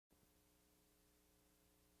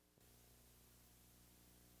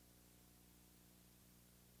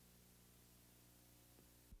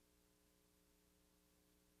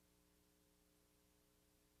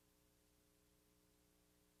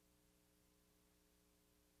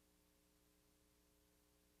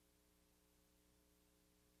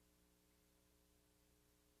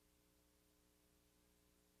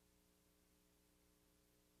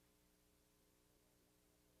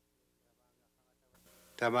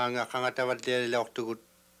Tamanga kangatawat dele oktugut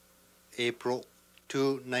April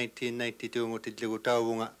 2, 1992 ngutidlugu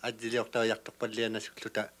tawunga adilioktaw yaktakpadlian na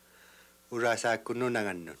sukluta urasa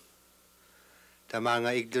kununangannun.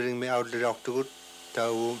 Tamanga igduring me outlir oktugut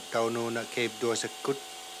tawnuna Cape Dosakut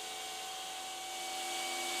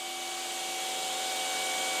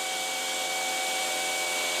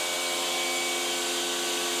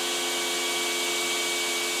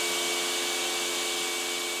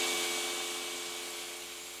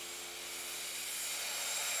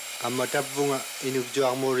amma tabbunga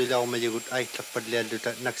inugjuang murilaw majugut ay takpadlian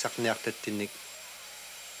duta naksakniaktattinik.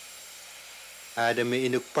 Adami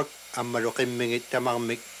Inukpak amma rokim mingit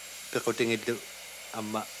tamangmik pekutingidlu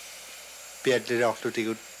amma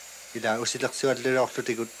piadliraktutikut ila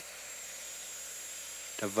usilaksuadliraktutikut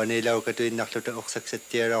tabbanilaw katuin nakluta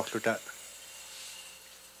oksaksattiarakluta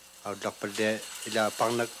awdlakpadlia ila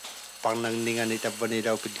pangnangningan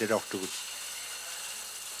itabbanilaw pidliraktukut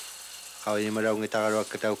kawin maraw ngitakarwag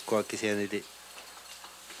katawkwa kisiyanili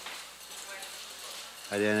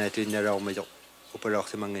alian ito naraw majok uparok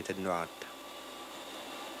sa mga itanwakat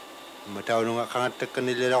mataw nung kangatak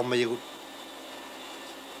kanila raw majugut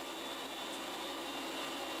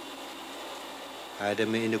ada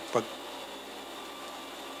may Inukpak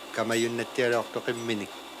kamayon na tiyara okto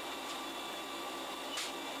kiminik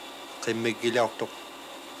kimigilaw okto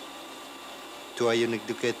tuwa yung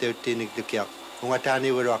nagdukya 13 nagdukyak kung atani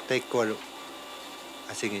warwak tayo kwaro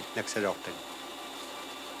asingit nagsaroktan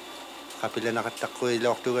kapila nakatakko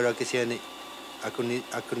ilok to garo kasi yan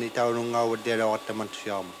ako ni tao nung ngawad dira ako taman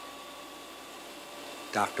siyam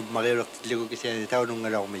takto makirok tiligo kasi yan tao nung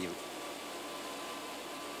ngaraw mayo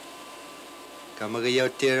kamagayaw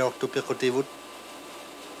tira ako tupi ko tibut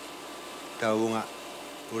tao nga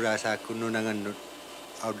urasa ako nunangan nun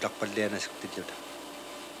awdak padlian na suktit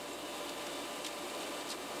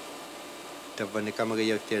Tabani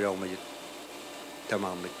kamagayaw tira ako mayut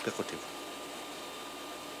tamamit pekutiv.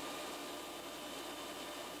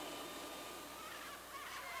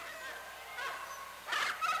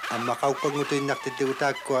 Ang makawpag mo ito yung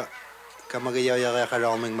naktitiutak ko kamagayaw yaka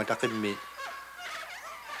karaming matakinmi.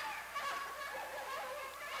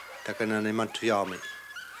 Taka na naman tuyami.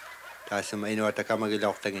 Tapos mainuata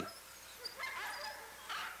kamagayaw tangin.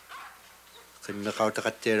 Kimikaw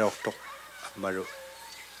takatira ako tok amaro.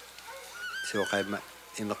 So kay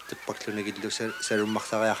imaktipaklo na gidlo sa rumak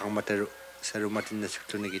sa kaya kang mataro sa rumatin na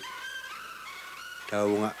suklo na gid.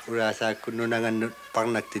 Tao nga urasa kuno nangan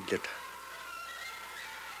pang nagtidlot.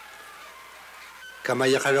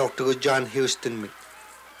 Kamaya karok to John Houston mi.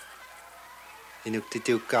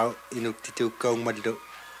 Inuktitiw kaw madlo.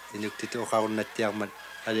 Inuktitiw kaw natiyang mad.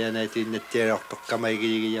 Alian na ito natiyarok to kamay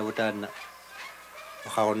giyabutan na.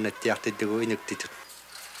 Kaw natiyak tidigo inuktitiw.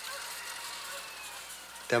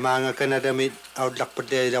 Tamanga kanadamit outlook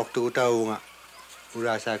padlian ilok to tao nga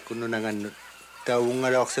urasa kuno nangan tao nga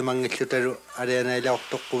lok sa mga itlutaro ariyan na ilok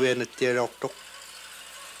to kuwen at tiyarok to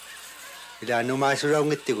ila numasuraw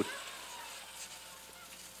ngitigut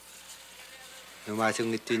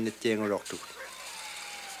numasong ngituin at tiyang ulok to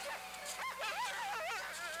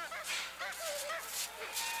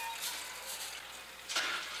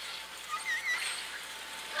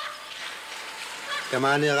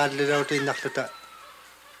tamani kadliraw to inakluta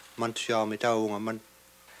man siya mitaw nga man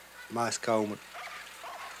maskaw mo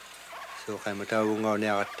so kay mitaw nga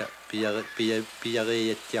niya kata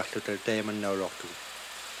piyari at yak to man na ulok to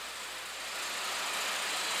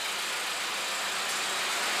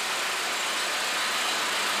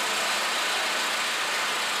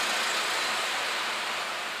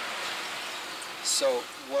So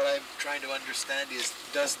what I'm trying to understand is,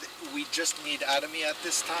 we just need Adami at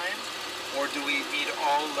this time, or do we need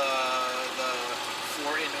all the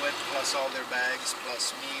 4 Inuit plus all their bags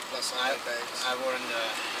plus me plus all their bags? I wouldn't.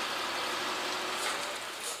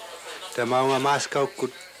 Tama nga maskaw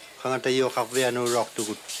kut kangatayo kakvian ulok to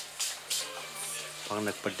kut pang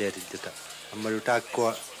nagpaderid dito. Ang malutak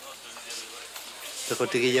ko sa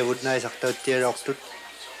kutigiyabot na isaktaw tiyarok tut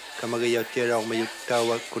kamagayaw tiyarok mayut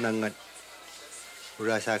tawag kunangan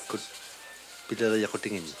urasa kut pilari ako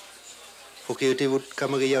tingin. Fukiyutibut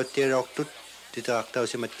kamagayaw tiyarok tut titaraktaw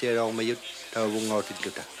si matiyarok mayut tawag ngaw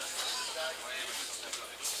tidluta.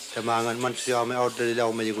 Tamangan man siya may order nila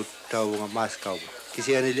ako mayugot tawag nga maskaw.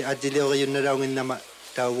 Kasi anili adjiliw kayo na raw ng nama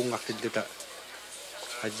tawag nga tidluta.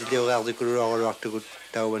 Adjiliw kayo kuro ako waktu kut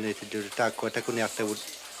tawag na tidluta. Takwa tako niyak tawag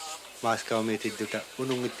maskaw may tidluta.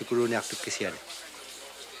 Unong iti kuro niyak tut kasi yan.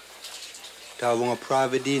 Tawag nga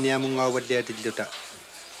Provideniya mong ngawad niya tidluta.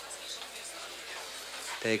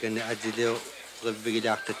 Tayo ka ni adjiliw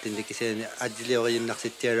kabigiyak tatindi kasi adjiliw kayo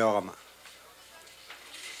naksitira ka ma.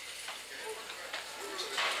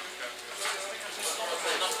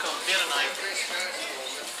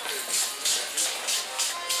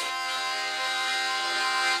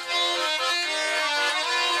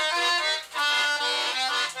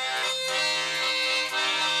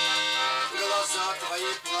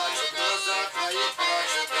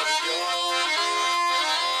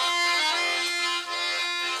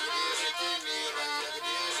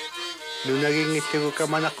 Nunaging ito ka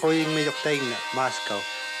manako yung may doktaing na maskaw.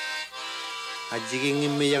 At jiging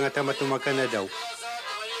may yung atamatumag ka na daw.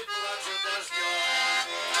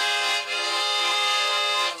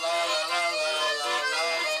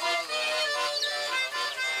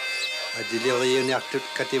 At diliw yun yung aktut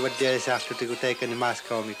katiwad diya sa aktut ko tayo ka ni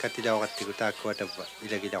maskaw mi katilaw kati ko tako at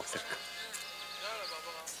ilagilaw tak.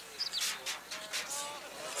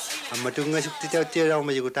 Ang matunga sukti tayo tira ako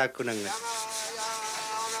may ko tako nang nga.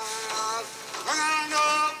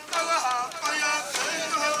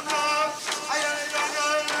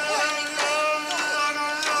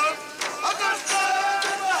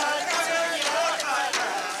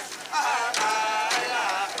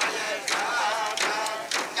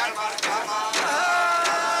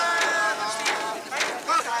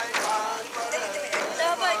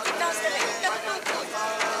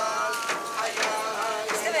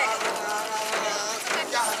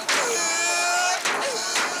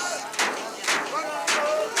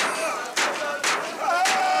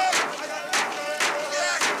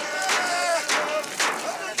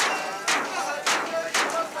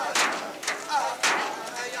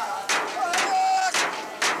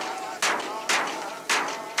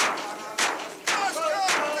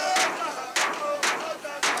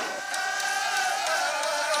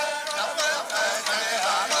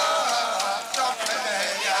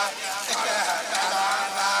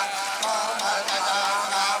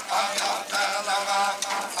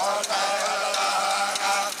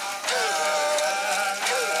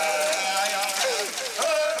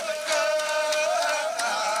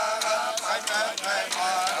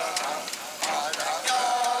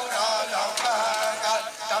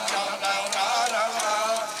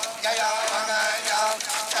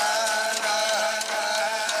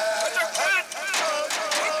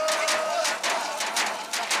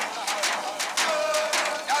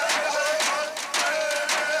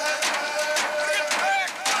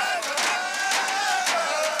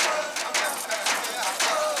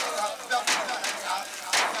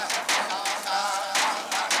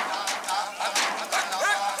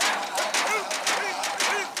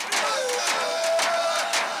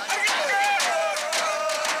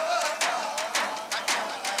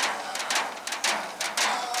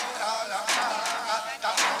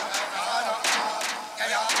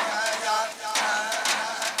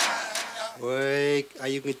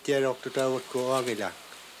 Ayung itiarok tutawat ko angila.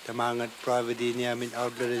 Tamangat Provideniya min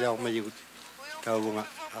outdoor ila ako mayugot. Tawo nga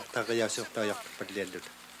takayasok tayo patlian dut.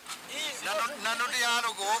 Nanodiano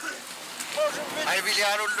go. Ay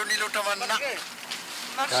biliano lunilo taman na.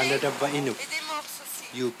 Canada ba Inuk?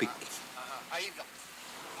 Yupik.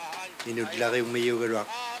 Inud laki yung mayugarwak.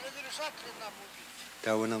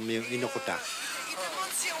 Tawo ng may Inukpak. Il demande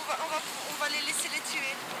si on va les laisser les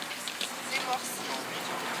tuer. Les morts.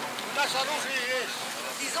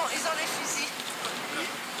 Ils ont les fusils.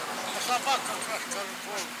 Pour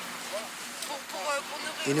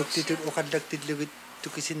nourrir. Inuk titut ukadak titlugit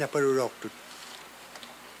tukisin na parurok tut.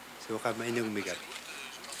 So kama inung migat.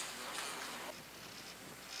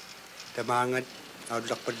 Tamangat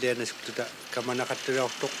outlook pa din na tuta kama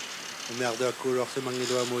nakaturok tuk. Umiakdo kurok sa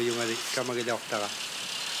mangiluwa mo yung kamagilok taka.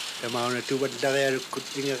 Tamangat na tubad na kaya kut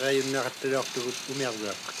inga kayo nakaturok tuk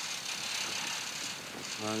umiakdo.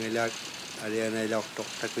 Mangilag Ariana ilok tok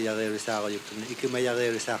takuyagay sa ako yung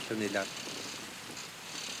ikimayagay sa ako nila.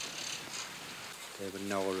 Tayo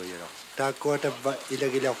na ako royo. Tako at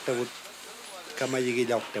ilagilok tabut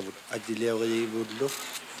kamayigilok tabut adiliw kayo budlo.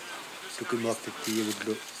 Tukimakit tiyo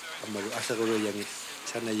budlo. Amaru asa ko royo yung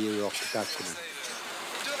sana yung rock tako na.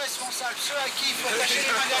 Deux responsables, ceux à qui il faut cacher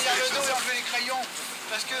les mains derrière le dos et enlever les crayons.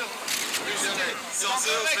 Parce que sans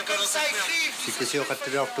eux, on serait pas dans cette merde. Si kasi yung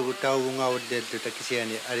katirok to tao nga awad dito kasi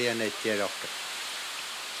Ariana itirok to.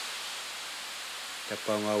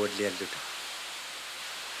 Tapos nga awad dito.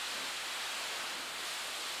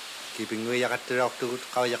 Kiping mo yakatirok to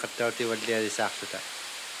kau yakatirok to awad dito sakto ta.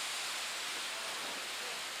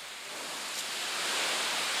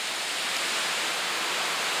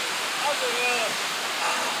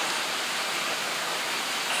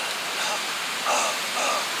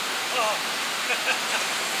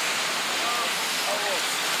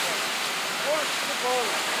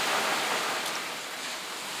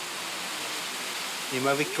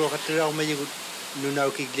 Imavik ko katira ako may nunaw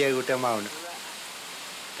kiglia ko tamaw na.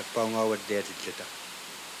 Tapaw nga awad dito dito.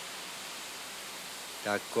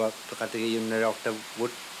 Takwa pakatigi yung narok ta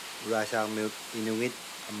wood rasa ang may inungit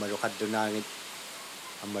ang marukad dunangit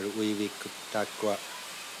ang maruuiwik ko takwa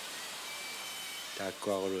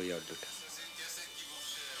ko royaw dito.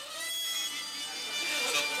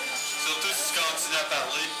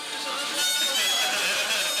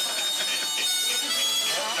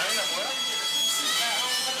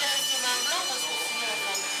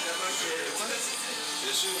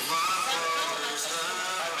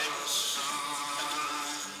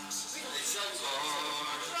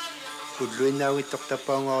 Kudluin na witok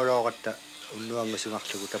tapangorokata unuang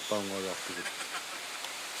sungaktagu tapangoroktu.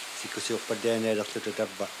 Sikusuk padene doktu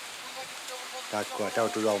tabba. Takwa tau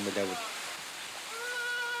tulong medawut.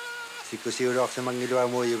 Sikusirok sa mangilwa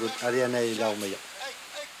mo yugut ariana ilaw maya.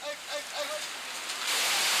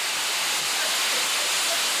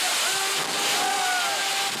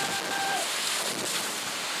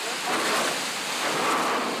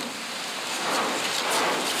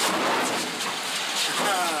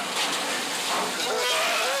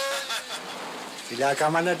 Ila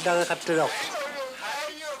kamanad na katulok.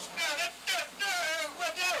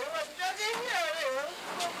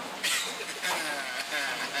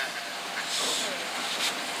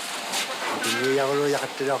 Hindi ako lo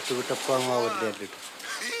yakatulok tugot pa ang mawad dito.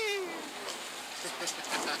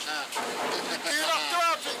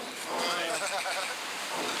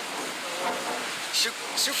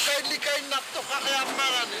 Sukay likay nakto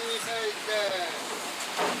kakayamaran.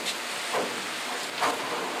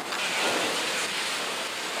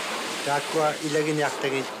 Takwa ilagin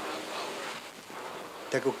yaktagin.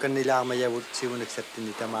 Takuk kanila mayawut siwunak sa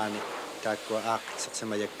tinitamani. Takwa akit sa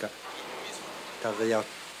mayagka.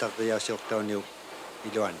 Tagayaw siyok taw niyo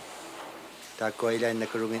iluan. Takwa ilay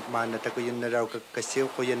nakurungin mana tako yun na raw kakasiw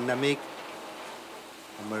ko yan namig.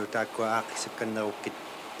 Amaru takwa akit sa kanawkit.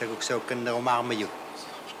 Takuk sa kanaw makamayo.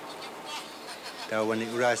 Tawan ni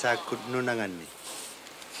urasa kudnunangan ni.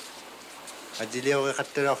 Adjiliyo ka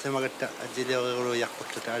katurok sa magata, adjiliyo ka ruyak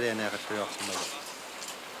pagtatari na katurok sa magata.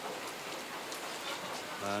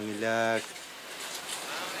 Mangilak.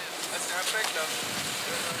 That's perfect though.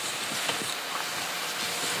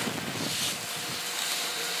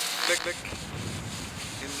 Look.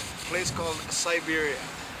 In a place called Siberia.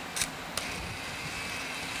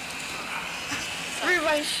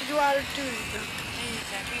 Revanche du Altu.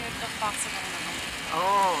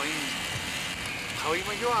 Oh, how you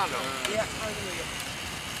majualo? Yeah, how do you?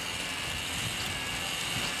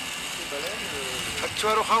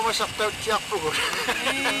 Actually, how was up there? Tiyak po.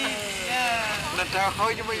 Natar how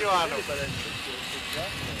you majualo?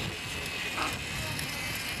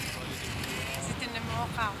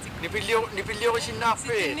 Nipilyo ko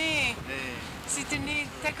sinapi. Sitini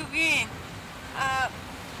takugin.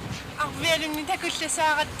 Arvelun ni takulla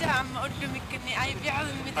saaqattaam ullumikni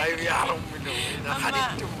ayviarum mi Ayviarum mi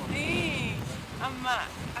nakhanittu mo. Amma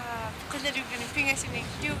qallalugni pingasini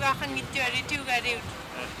tiuga khangittuari tiuga reut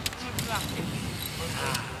mutwaqti.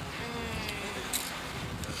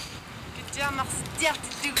 Kitja maqstiart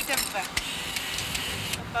tiugutabba.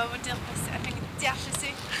 Abba wutirpas atangittiarlasi.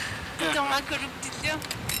 Tonga koruptillu.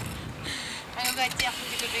 Anga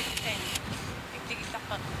tiartikuluktain.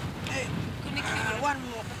 Ikligitaqqa. One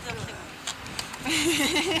more.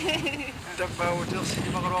 Tabaw dil si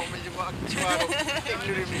makarok medyo aktuaro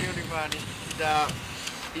Igloolik ni mani ida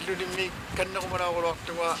Igloolik kan ko mara ko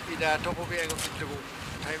waktuwa ida to ko biya ko fitgo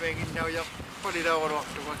ay may ginnaw yak palida ko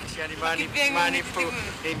waktuwa kisyani mani po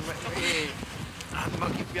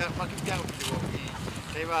makibya ko fitgo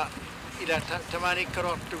tayma ida tamani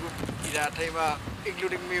karok tugo ida tayma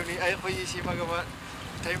Igloolik ni ay ko yisi magawa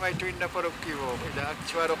tayma ito inda parok kiwo ida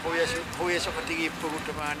aktuaro ko yeso katigi po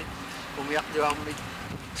tamani umiyak jawang may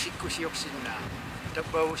sikusiyok sinna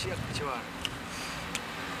tabaw siyak cuar